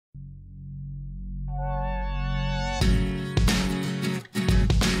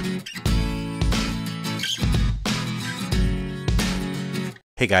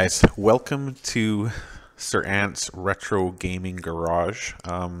Hey guys, welcome to Sirant's Retro Gaming Garage.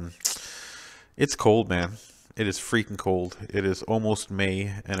 It's cold, man. It is freaking cold. It is almost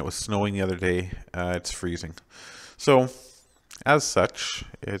May, and it was snowing the other day. It's freezing. So, as such,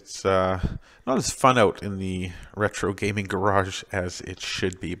 it's not as fun out in the Retro Gaming Garage as it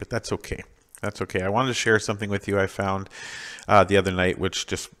should be, but that's okay. That's okay. I wanted to share something with you I found the other night, which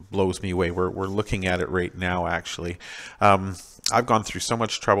just blows me away. We're looking at it right now, actually. I've gone through so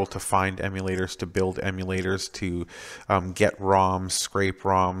much trouble to find emulators, to build emulators, to get ROMs, scrape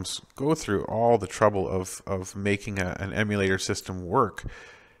ROMs, go through all the trouble of making an emulator system work.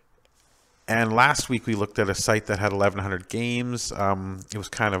 And last week we looked at a site that had 1,100 games. It was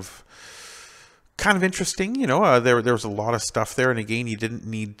kind of interesting, you know. There was a lot of stuff there, and again, you didn't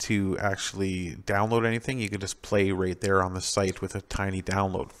need to actually download anything. You could just play right there on the site with a tiny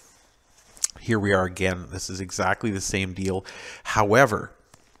download. Here we are again. This is exactly the same deal. However,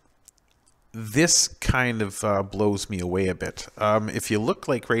 this kind of blows me away a bit. If you look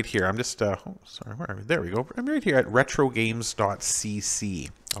like right here, I'm just, oh, sorry, where are we? There we go. I'm right here at retrogames.cc.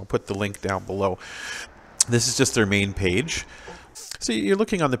 I'll put the link down below. This is just their main page. So you're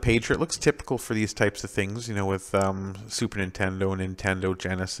looking on the page here. It looks typical for these types of things, you know, with Super Nintendo, Nintendo,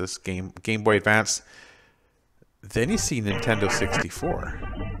 Genesis, Game Boy Advance. Then you see Nintendo 64.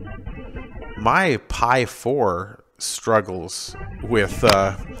 My Pi 4 struggles with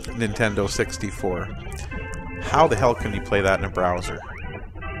Nintendo 64. How the hell can you play that in a browser?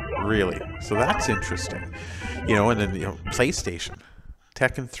 Really? So that's interesting. You know, and then, you know, PlayStation.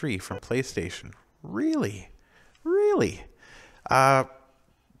 Tekken 3 from PlayStation. Really? Really? To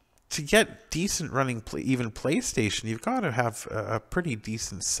get decent running even PlayStation, you've got to have a pretty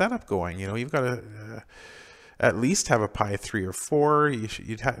decent setup going. You know, you've got to at least have a Pi 3 or 4.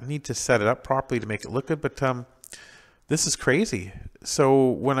 You'd need to set it up properly to make it look good, but this is crazy. So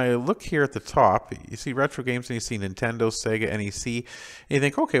when I look here at the top, you see retro games and you see Nintendo, Sega, NEC, and you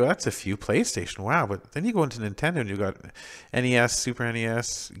think, okay, well, that's a few. PlayStation, wow. But then you go into Nintendo and you've got NES, Super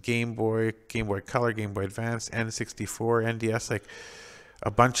NES, Game Boy Color, Game Boy Advance, N64, NDS, like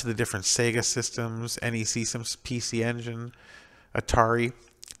a bunch of the different Sega systems, NEC, some PC Engine, Atari.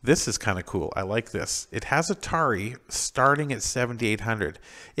 This is kind of cool. I like this. It has Atari starting at 7,800.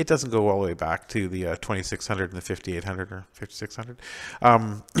 It doesn't go all the way back to the 2,600 and the 5,800 or 5,600.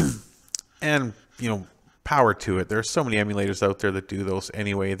 And, you know, power to it. There are so many emulators out there that do those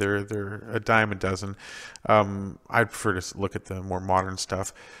anyway. They're a dime a dozen. I'd prefer to look at the more modern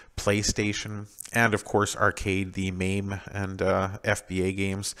stuff. PlayStation, and of course arcade, the MAME and FBA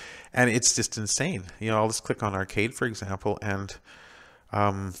games. And it's just insane. You know, I'll just click on arcade, for example, and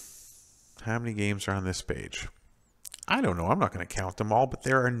how many games are on this page? I don't know. I'm not going to count them all, but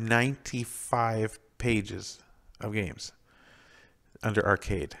there are 95 pages of games under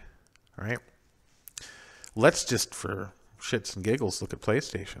arcade. All right. Let's just, for shits and giggles, look at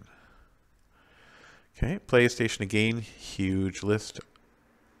PlayStation. Okay. PlayStation again, huge list.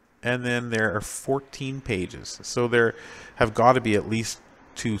 And then there are 14 pages. So there have got to be at least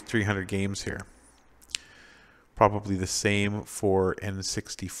 200-300 games here. Probably the same for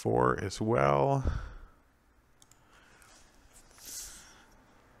N64 as well.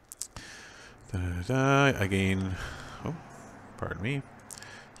 Again, oh, pardon me.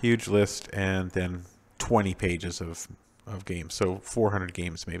 Huge list, and then 20 pages of games. So 400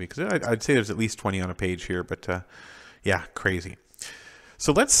 games maybe, because I'd say there's at least 20 on a page here, but yeah, crazy.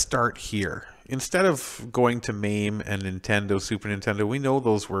 So let's start here. Instead of going to MAME and Nintendo, Super Nintendo, we know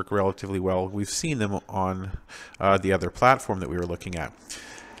those work relatively well. We've seen them on the other platform that we were looking at.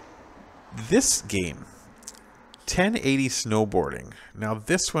 This game, 1080 snowboarding. Now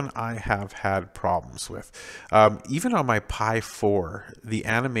this one I have had problems with. Even on my Pi 4, the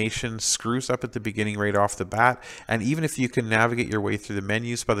animation screws up at the beginning right off the bat. And even if you can navigate your way through the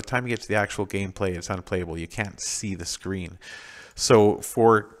menus, by the time you get to the actual gameplay, it's unplayable. You can't see the screen. So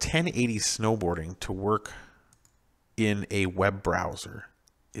for 1080 snowboarding to work in a web browser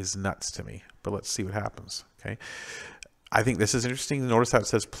is nuts to me. But let's see what happens. Okay, I think this is interesting. Notice how it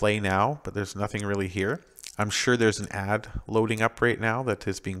says play now, but there's nothing really here. I'm sure there's an ad loading up right now that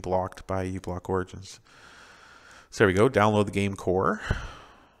is being blocked by uBlock Origins. So there we go. Download the game core.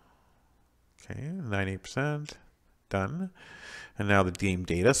 Okay, 98%. Done. And now the game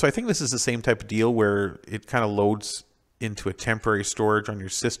data. So I think this is the same type of deal where it kind of loads into a temporary storage on your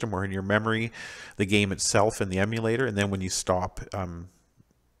system or in your memory, the game itself and the emulator, and then when you stop,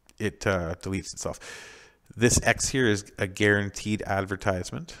 it deletes itself. This X here is a guaranteed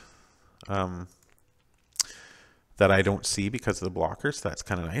advertisement that I don't see because of the blockers. So that's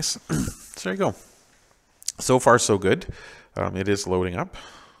kind of nice. So there you go. So far, so good. It is loading up.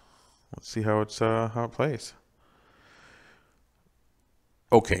 Let's see how it plays.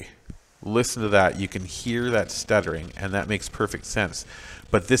 Okay, listen to that. You can hear that stuttering, and that makes perfect sense.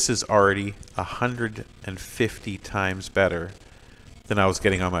 But this is already 150 times better than I was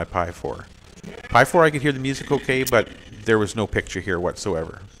getting on my Pi 4. Pi 4, I could hear the music okay, but there was no picture here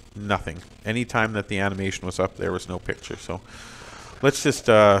whatsoever. Nothing. Anytime that the animation was up, there was no picture. So let's just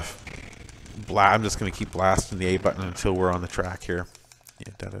I'm just going to keep blasting the A button until we're on the track here.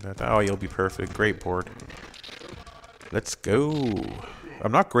 Yeah, da, da, da, da. Oh, you'll be perfect. Great board. Let's go.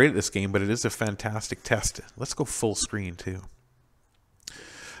 I'm not great at this game, but it is a fantastic test. Let's go full screen too.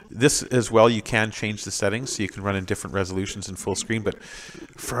 This as well, you can change the settings so you can run in different resolutions in full screen, but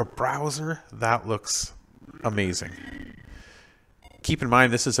for a browser, that looks amazing. Keep in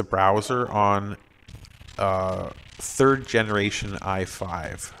mind, this is a browser on 3rd generation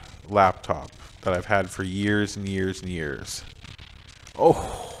i5 laptop that I've had for years and years and years.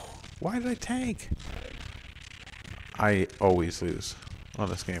 Oh, why did I tank? I always lose on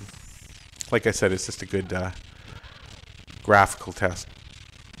this game. Like I said, it's just a good graphical test.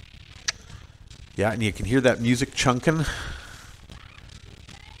 Yeah, and you can hear that music chunking.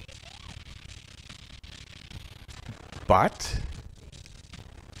 But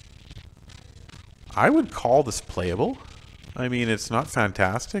I would call this playable. I mean, it's not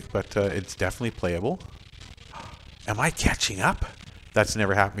fantastic, but it's definitely playable. Am I catching up? That's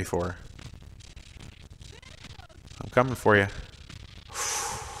never happened before. I'm coming for you.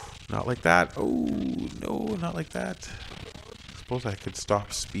 Not like that. Oh, no, not like that. I suppose I could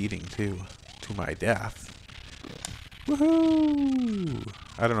stop speeding, too. To my death. Woohoo!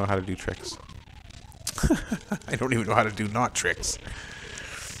 I don't know how to do tricks. I don't even know how to do not tricks.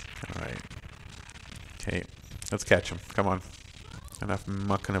 Alright. Okay, let's catch him. Come on. Enough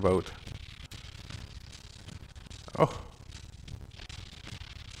mucking about. Oh.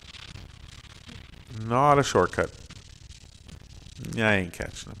 Not a shortcut. Yeah, I ain't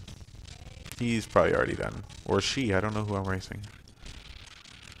catching him. He's probably already done. Or she, I don't know who I'm racing.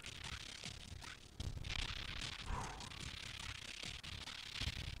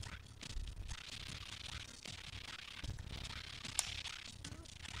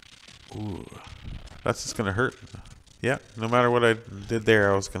 Ooh, that's just gonna hurt. Yeah, no matter what I did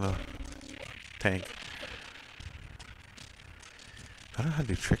there, I was gonna tank. I don't know how to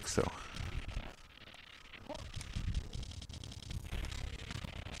do tricks though.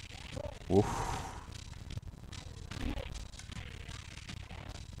 Oof.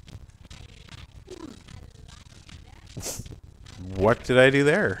 What did I do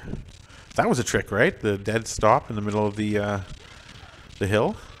there? That was a trick, right? The dead stop in the middle of the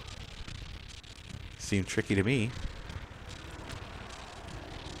hill. Seemed tricky to me.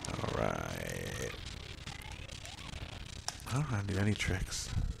 Alright. I don't know how to do any tricks.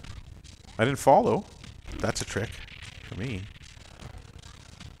 I didn't fall though. That's a trick for me.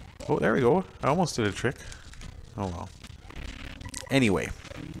 Oh, there we go. I almost did a trick. Oh well. Anyway.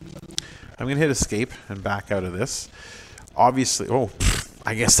 I'm going to hit escape and back out of this. Obviously, oh,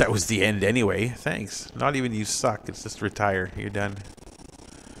 I guess that was the end anyway. Thanks. Not even you suck. It's just retire. You're done.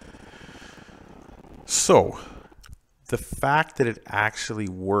 So, the fact that it actually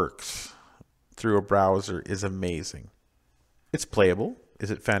works through a browser is amazing. It's playable.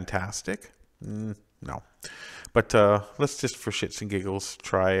 Is it fantastic? No. But let's just, for shits and giggles,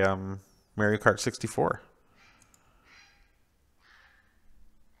 try Mario Kart 64.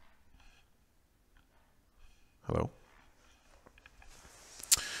 Hello?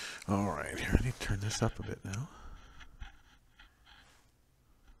 Alright, here, I need to turn this up a bit now.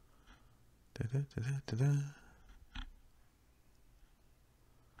 Da-da-da-da-da-da.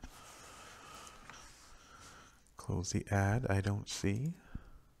 Close the ad, I don't see.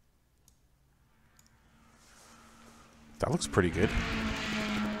 That looks pretty good.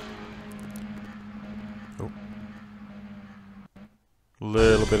 Oh.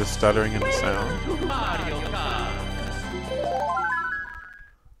 Little bit of stuttering in the sound. There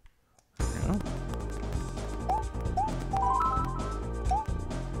we go.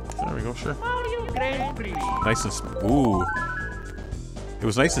 There we go, sure. Nice and smooth. Ooh. It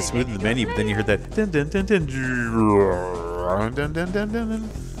was nice and smooth in the menu, but then you heard that dun dun dun dun dun dun dun dun dun.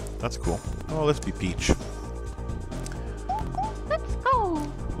 That's cool. Oh, let's be Peach. Let's go.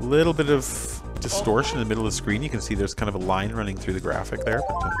 Little bit of distortion in the middle of the screen. You can see there's kind of a line running through the graphic there,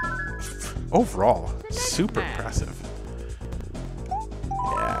 but overall, super impressive.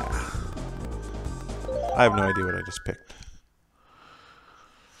 Yeah. I have no idea what I just picked.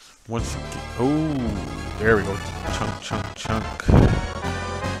 Once you get, oh, there we go. Chunk, chunk, chunk.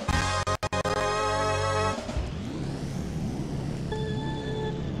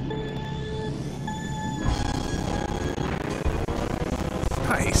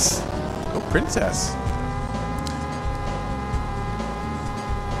 Nice. Oh, princess.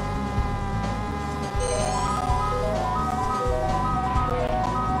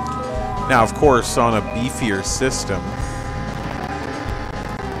 Now, of course, on a beefier system,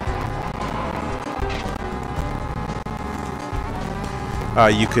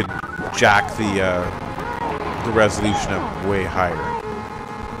 you could jack the resolution up way higher.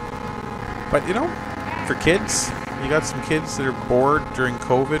 But, you know, for kids, you got some kids that are bored during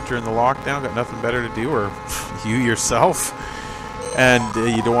COVID, during the lockdown, got nothing better to do, or you yourself, and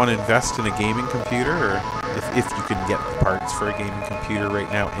you don't want to invest in a gaming computer, or if you can get the parts for a gaming computer right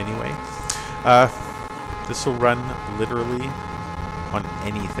now anyway. This will run literally on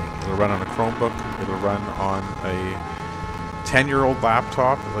anything. It'll run on a Chromebook, it'll run on a 10-year-old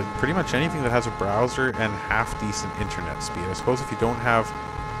laptop, like pretty much anything that has a browser and half-decent internet speed. I suppose if you don't have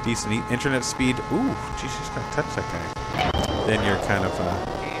decent internet speed, ooh, geez, she's gonna touch that guy, then you're kind of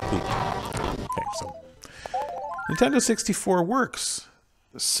pooped. Okay, so Nintendo 64 works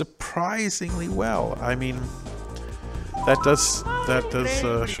surprisingly well. I mean, that does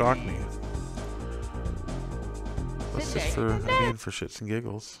shock me. Let's just for shits and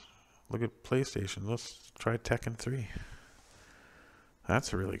giggles, look at PlayStation. Let's try Tekken 3.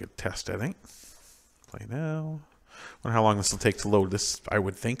 That's a really good test, I think. Play now. Wonder how long this will take to load. This, I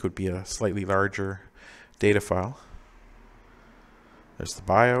would think, would be a slightly larger data file. There's the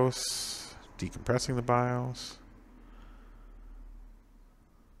BIOS. Decompressing the BIOS.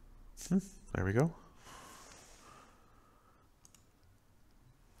 There we go.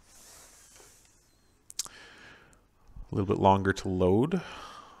 A little bit longer to load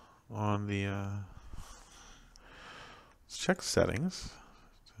on the... let's check settings.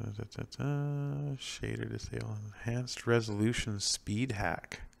 Shader disable, enhanced resolution speed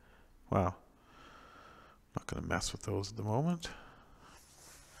hack. Wow. Not going to mess with those at the moment.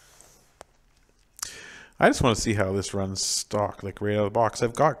 I just want to see how this runs stock, like right out of the box.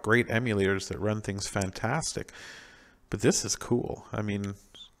 I've got great emulators that run things fantastic, but this is cool. I mean,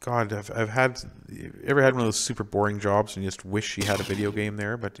 God, I've had, you ever had one of those super boring jobs and you just wish you had a video game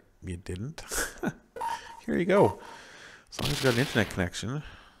there, but you didn't? Here you go. As long as you've got an internet connection.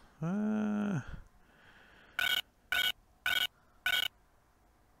 Nah,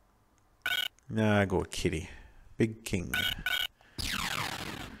 I go with Kitty. Big King.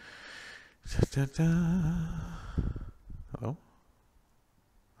 Hello?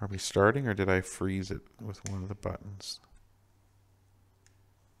 Are we starting, or did I freeze it with one of the buttons?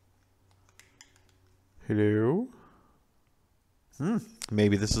 Hello?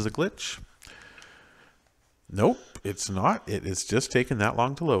 Maybe this is a glitch. Nope, it's not. It is just taking that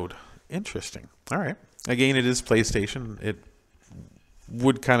long to load. Interesting. All right. Again, it is PlayStation. It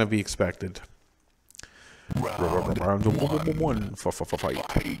would kind of be expected. Round one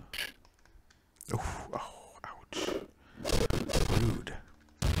fight. Oh, ouch. Rude.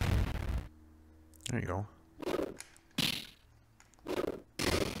 There you go.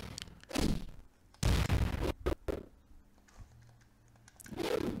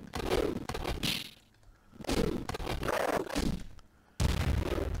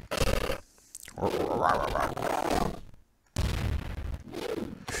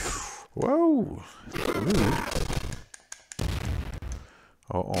 Whoa. Rude.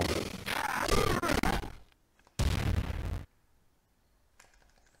 Uh-oh.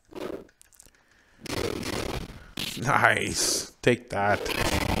 Nice. Take that.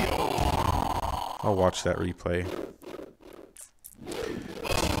 I'll watch that replay.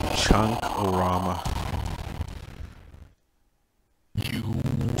 Chunk-orama.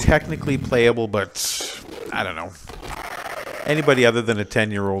 Technically playable, but I don't know. Anybody other than a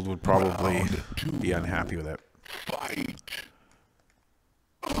 10-year-old would probably be unhappy with it.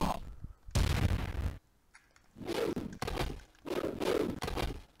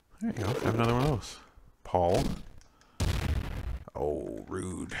 There you go. Have another one of those. Paul. Oh,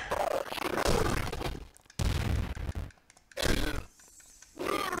 rude.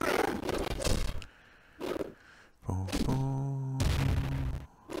 Boom, boom.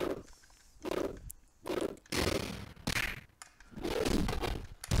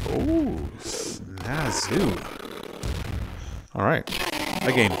 Oh, snazoo. All right.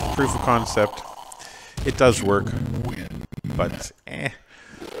 Again, proof of concept. It does work, but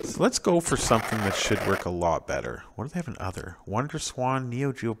So let's go for something that should work a lot better. What do they have in other? Wonder Swan,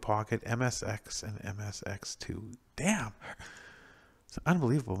 Neo Geo Pocket, MSX, and MSX2. Damn. It's an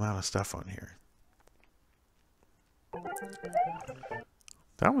unbelievable amount of stuff on here.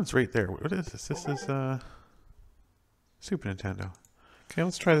 That one's right there. What is this? This is Super Nintendo. Okay,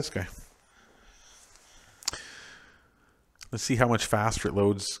 let's try this guy. Let's see how much faster it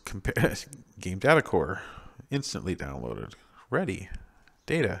loads. Game data core. Instantly downloaded. Ready.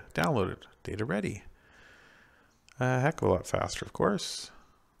 Data. Downloaded. Data ready. A heck of a lot faster, of course.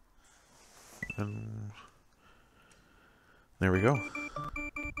 And there we go.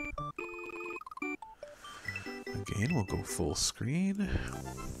 Again, we'll go full screen.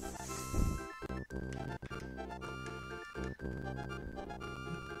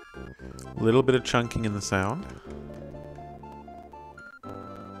 A little bit of chunking in the sound.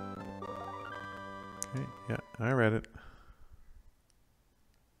 Okay, yeah, I read it.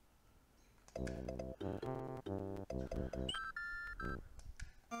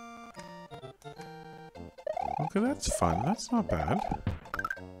 Okay, that's fun. That's not bad.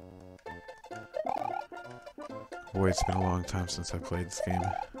 Boy, it's been a long time since I played this game.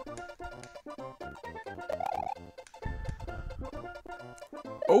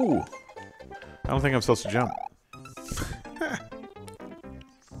 Oh! I don't think I'm supposed to jump.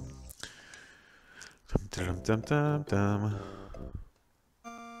 Dum dum dum dum.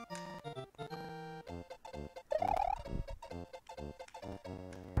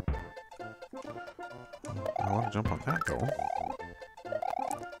 I want to jump on that though.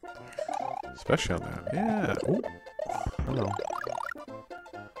 Especially on that. Yeah. Oh. Hello.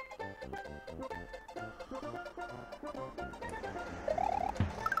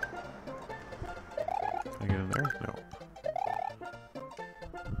 Can I get in there? No.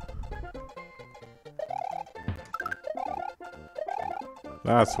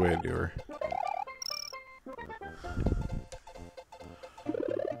 That's the way to do her.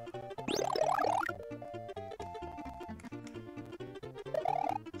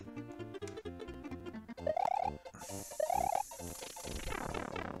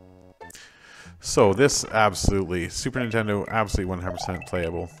 So this absolutely, Super Nintendo, absolutely 100%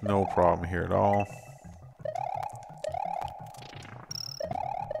 playable. No problem here at all.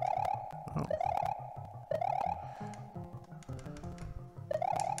 Oh.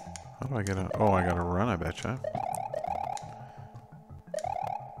 How do I get a, oh, I gotta run, I betcha.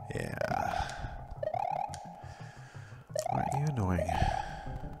 Yeah. Aren't you annoying?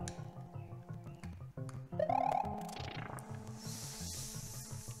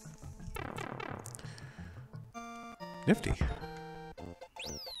 Nifty.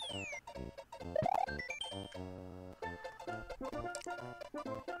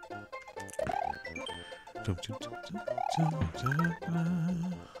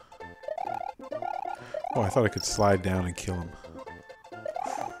 Oh, I thought I could slide down and kill him.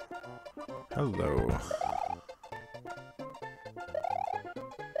 Hello.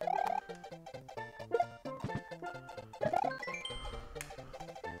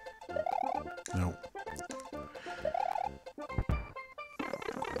 No.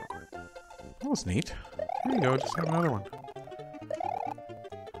 That was neat. Here you go, just have another one.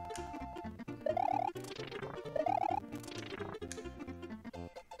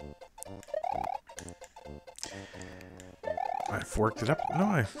 I forked it up. No,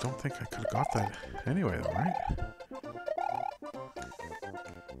 I don't think I could have got that anyway, though, right?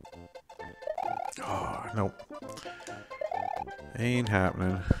 Oh, nope. Ain't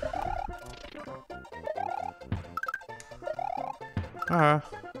happening. Ah.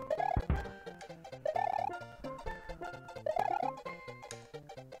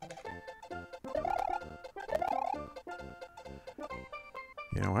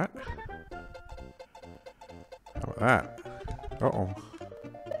 You know what? How about that? Uh-oh.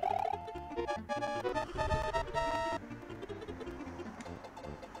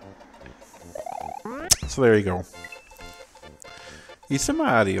 So there you go. It's a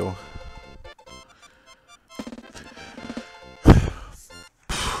Mario.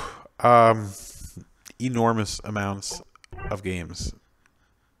 Enormous amounts of games.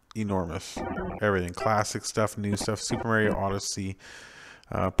 Enormous. Everything. Classic stuff, new stuff. Super Mario Odyssey.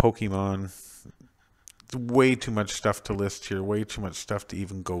 Pokemon. Way too much stuff to list here. Way too much stuff to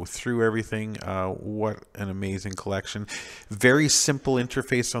even go through everything. What an amazing collection. Very simple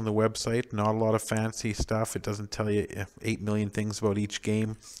interface on the website. Not a lot of fancy stuff. It doesn't tell you 8 million things about each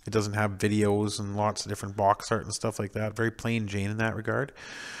game. It doesn't have videos and lots of different box art and stuff like that. Very plain Jane in that regard.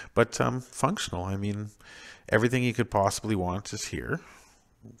 But functional. I mean, everything you could possibly want is here.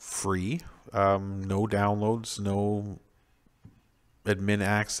 Free. No downloads. No admin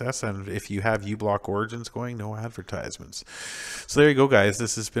access, and if you have uBlock Origins going, no advertisements. So there you go, guys.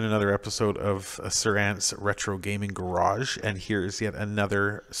 This has been another episode of Sirant's Retro Gaming Garage, and here's yet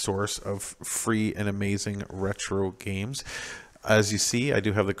another source of free and amazing retro games. As you see, I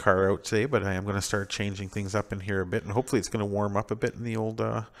do have the car out today, but I am going to start changing things up in here a bit, and hopefully it's going to warm up a bit in the old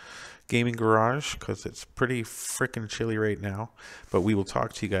gaming garage, because it's pretty freaking chilly right now. But we will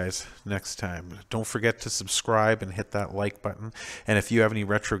talk to you guys next time. Don't forget to subscribe and hit that like button. And if you have any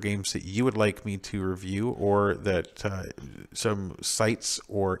retro games that you would like me to review, or that some sites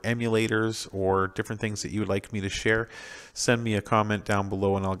or emulators or different things that you would like me to share, send me a comment down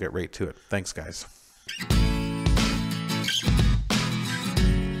below and I'll get right to it. Thanks, guys.